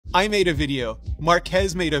I made a video,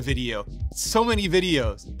 Marques made a video, so many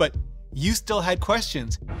videos, but you still had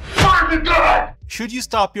questions. Should you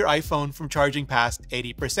stop your iPhone from charging past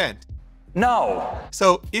 80%? No.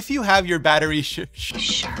 So if you have your battery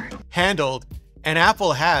handled, and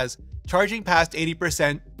Apple has, charging past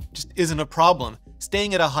 80% just isn't a problem.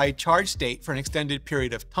 Staying at a high charge state for an extended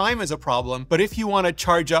period of time is a problem, but if you want to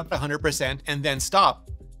charge up 100% and then stop,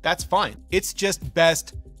 that's fine. It's just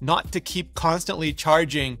best not to keep constantly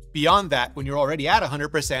charging beyond that when you're already at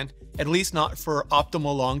 100%, at least not for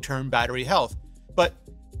optimal long-term battery health. But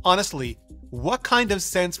honestly, what kind of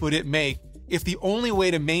sense would it make if the only way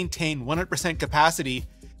to maintain 100% capacity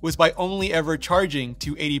was by only ever charging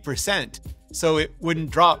to 80%, so it wouldn't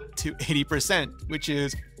drop to 80%, which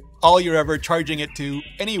is all you're ever charging it to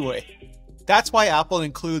anyway? That's why Apple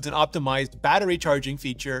includes an optimized battery charging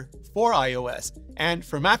feature for iOS, and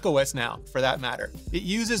for macOS now, for that matter. It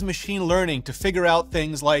uses machine learning to figure out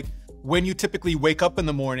things like when you typically wake up in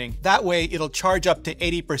the morning. That way it'll charge up to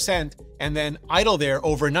 80% and then idle there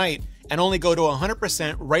overnight and only go to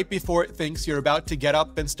 100% right before it thinks you're about to get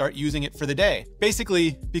up and start using it for the day.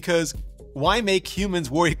 Basically, because why make humans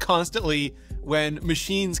worry constantly when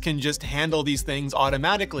machines can just handle these things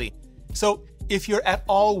automatically? So if you're at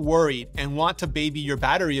all worried and want to baby your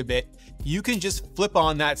battery a bit, you can just flip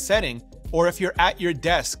on that setting. Or if you're at your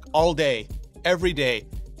desk all day, every day,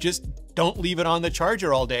 just don't leave it on the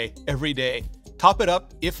charger all day, every day. Top it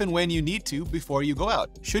up if and when you need to before you go out.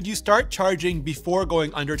 Should you start charging before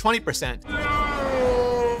going under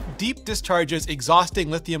 20%? Deep discharges exhausting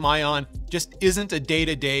lithium ion just isn't a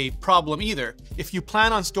day-to-day problem either. If you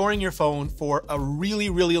plan on storing your phone for a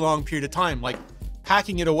really long period of time, like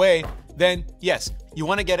packing it away, then yes, you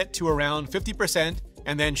want to get it to around 50%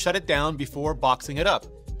 and then shut it down before boxing it up.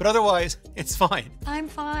 But otherwise, it's fine. I'm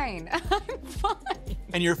fine. I'm fine.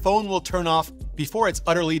 And your phone will turn off before it's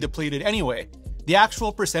utterly depleted anyway. The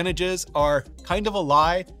actual percentages are kind of a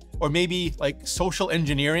lie, or maybe like social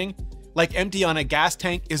engineering. Like empty on a gas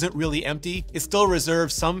tank isn't really empty. It still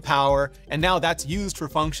reserves some power, and now that's used for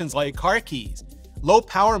functions like car keys. Low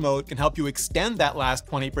power mode can help you extend that last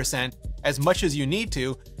 20% as much as you need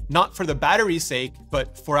to, not for the battery's sake,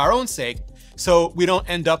 but for our own sake, so we don't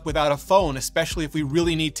end up without a phone, especially if we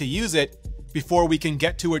really need to use it before we can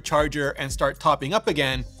get to a charger and start topping up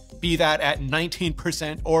again, be that at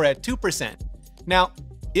 19% or at 2%. Now,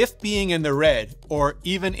 if being in the red or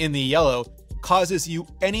even in the yellow causes you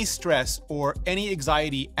any stress or any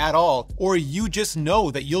anxiety at all, or you just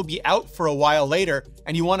know that you'll be out for a while later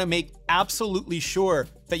and you want to make absolutely sure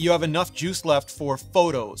that you have enough juice left for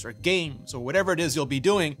photos or games or whatever it is you'll be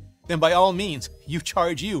doing, then by all means, you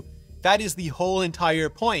charge you. That is the whole entire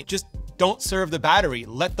point. Just don't serve the battery.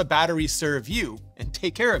 Let the battery serve you and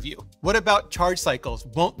take care of you. What about charge cycles?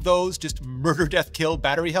 Won't those just murder, death, kill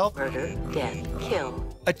battery health? Murder, death,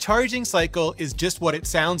 kill. A charging cycle is just what it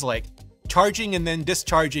sounds like. Charging and then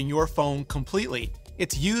discharging your phone completely.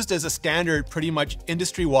 It's used as a standard pretty much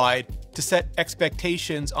industry-wide to set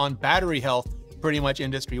expectations on battery health pretty much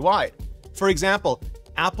industry-wide. For example,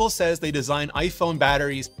 Apple says they design iPhone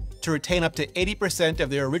batteries to retain up to 80% of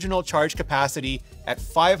their original charge capacity at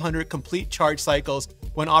 500 complete charge cycles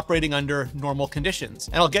when operating under normal conditions.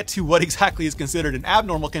 And I'll get to what exactly is considered an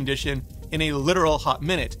abnormal condition in a literal hot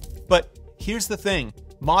minute. But here's the thing.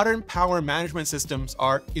 Modern power management systems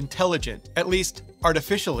are intelligent, at least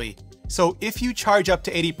artificially. So if you charge up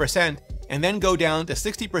to 80% and then go down to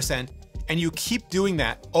 60%, and you keep doing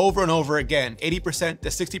that over and over again, 80% to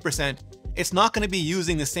 60%, it's not going to be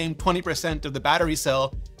using the same 20% of the battery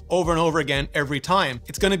cell over and over again every time.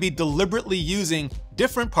 It's going to be deliberately using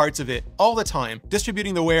different parts of it all the time,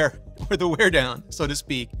 distributing the wear or the wear down, so to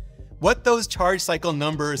speak. What those charge cycle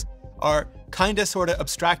numbers are kind of sort of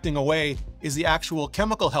abstracting away is the actual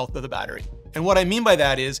chemical health of the battery. And what I mean by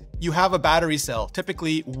that is you have a battery cell,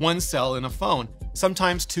 typically one cell in a phone,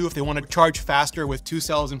 sometimes two if they want to charge faster with two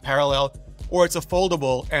cells in parallel, or it's a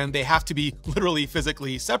foldable and they have to be literally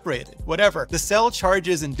physically separated, whatever. The cell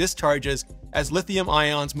charges and discharges as lithium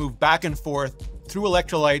ions move back and forth through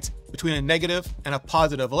electrolytes between a negative and a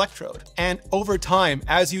positive electrode. And over time,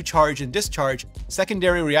 as you charge and discharge,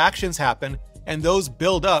 secondary reactions happen and those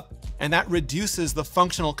build up, and that reduces the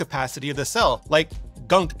functional capacity of the cell, like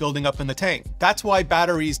gunk building up in the tank. That's why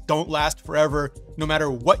batteries don't last forever, no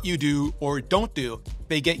matter what you do or don't do.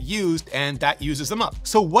 They get used and that uses them up.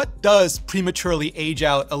 So what does prematurely age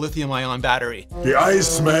out a lithium-ion battery? The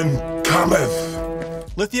Iceman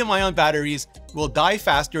cometh. Lithium-ion batteries will die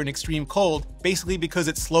faster in extreme cold, basically because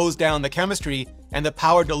it slows down the chemistry and the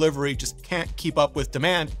power delivery just can't keep up with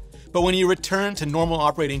demand. But when you return to normal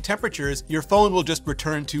operating temperatures, your phone will just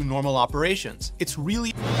return to normal operations. It's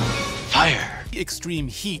really Fire. extreme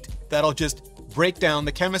heat that'll just break down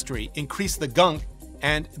the chemistry, increase the gunk,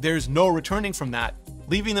 and there's no returning from that.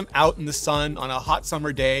 Leaving them out in the sun on a hot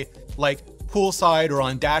summer day, like poolside or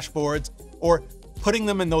on dashboards, or putting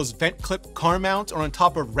them in those vent clip car mounts or on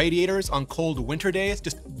top of radiators on cold winter days,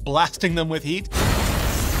 just blasting them with heat.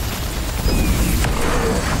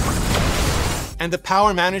 And the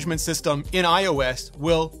power management system in iOS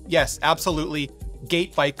will, yes, absolutely,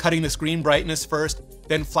 gate by cutting the screen brightness first,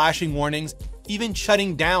 then flashing warnings, even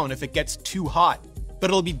shutting down if it gets too hot. But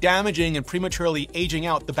it'll be damaging and prematurely aging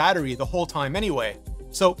out the battery the whole time anyway.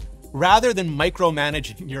 So rather than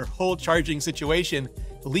micromanaging your whole charging situation,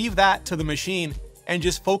 leave that to the machine and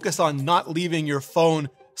just focus on not leaving your phone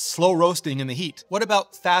slow roasting in the heat. What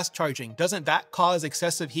about fast charging? Doesn't that cause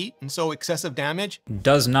excessive heat and so excessive damage?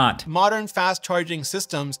 Does not. Modern fast charging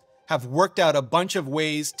systems have worked out a bunch of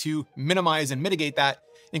ways to minimize and mitigate that,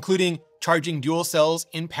 including charging dual cells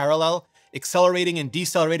in parallel, accelerating and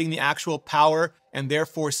decelerating the actual power and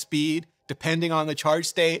therefore speed, depending on the charge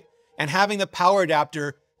state, and having the power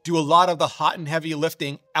adapter do a lot of the hot and heavy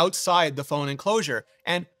lifting outside the phone enclosure.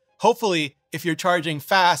 And hopefully, if you're charging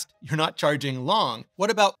fast, you're not charging long. What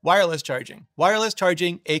about wireless charging? Wireless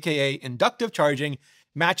charging, aka inductive charging,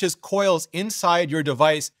 matches coils inside your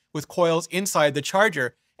device with coils inside the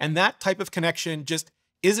charger. And that type of connection just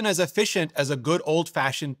isn't as efficient as a good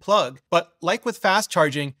old-fashioned plug. But like with fast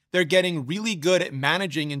charging, they're getting really good at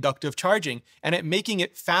managing inductive charging and at making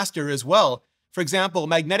it faster as well. For example,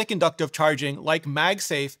 magnetic inductive charging, like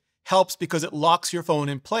MagSafe, helps because it locks your phone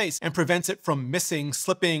in place and prevents it from missing,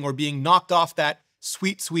 slipping, or being knocked off that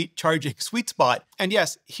sweet, sweet charging sweet spot. And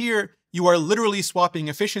yes, here you are literally swapping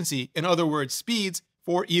efficiency, in other words, speeds,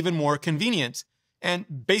 for even more convenience.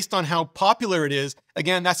 And based on how popular it is,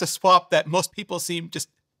 again, that's a swap that most people seem just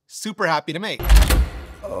super happy to make.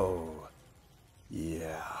 Oh,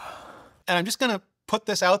 yeah. And I'm just gonna put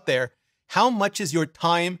this out there. How much is your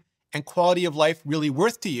time and quality of life really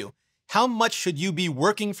worth to you? How much should you be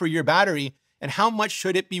working for your battery and how much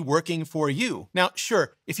should it be working for you? Now,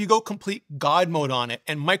 sure, if you go complete God mode on it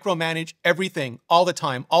and micromanage everything all the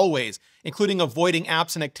time, always, including avoiding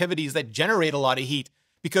apps and activities that generate a lot of heat,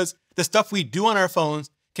 because the stuff we do on our phones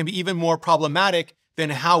can be even more problematic than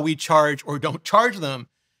how we charge or don't charge them.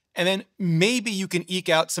 And then maybe you can eke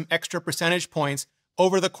out some extra percentage points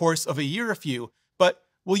over the course of a year or few, but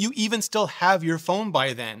will you even still have your phone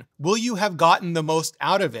by then? Will you have gotten the most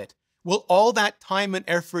out of it? Will all that time and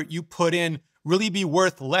effort you put in really be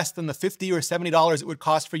worth less than the $50 or $70 it would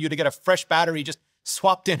cost for you to get a fresh battery just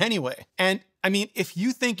swapped in anyway? And I mean, if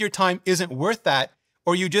you think your time isn't worth that,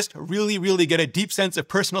 or you just really, really get a deep sense of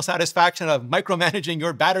personal satisfaction of micromanaging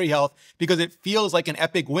your battery health because it feels like an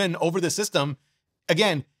epic win over the system,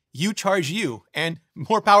 again, you charge you, and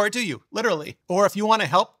more power to you, literally. Or if you want to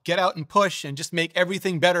help get out and push and just make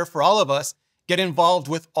everything better for all of us, get involved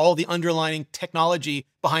with all the underlying technology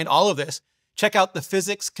behind all of this, check out the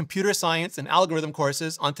physics, computer science, and algorithm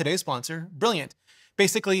courses on today's sponsor, Brilliant.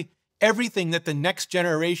 Basically, everything that the next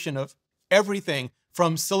generation of everything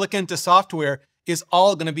from silicon to software is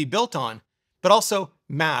all going to be built on, but also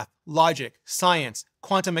math, logic, science,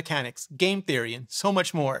 quantum mechanics, game theory, and so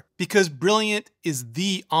much more. Because Brilliant is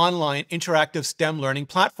the online interactive STEM learning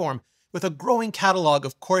platform with a growing catalog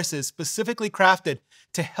of courses specifically crafted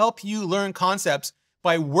to help you learn concepts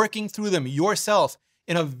by working through them yourself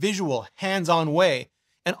in a visual, hands-on way.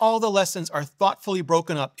 And all the lessons are thoughtfully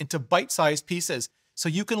broken up into bite-sized pieces so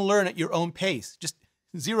you can learn at your own pace, just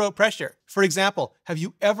zero pressure. For example, have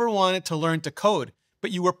you ever wanted to learn to code,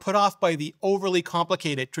 but you were put off by the overly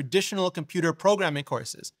complicated traditional computer programming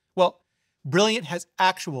courses? Well, Brilliant has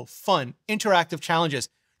actual, fun, interactive challenges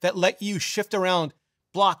that let you shift around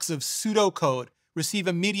blocks of pseudocode, receive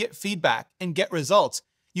immediate feedback, and get results.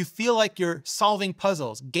 You feel like you're solving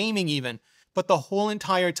puzzles, gaming even, but the whole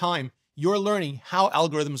entire time, you're learning how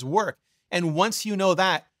algorithms work. And once you know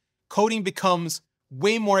that, coding becomes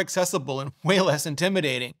way more accessible and way less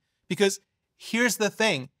intimidating. Because here's the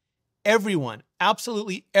thing, everyone,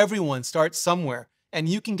 absolutely everyone starts somewhere, and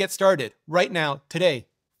you can get started right now, today,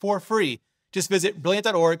 for free. Just visit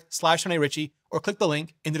brilliant.org/Ritchie or click the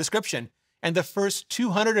link in the description. And the first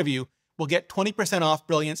 200 of you will get 20% off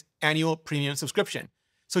Brilliant's annual premium subscription.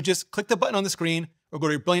 So just click the button on the screen or go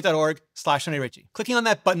to brilliant.org/Ritchie. Clicking on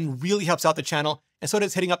that button really helps out the channel, and so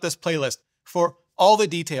does hitting up this playlist for all the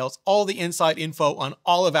details, all the inside info on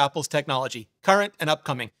all of Apple's technology, current and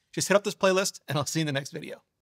upcoming. Just hit up this playlist, and I'll see you in the next video.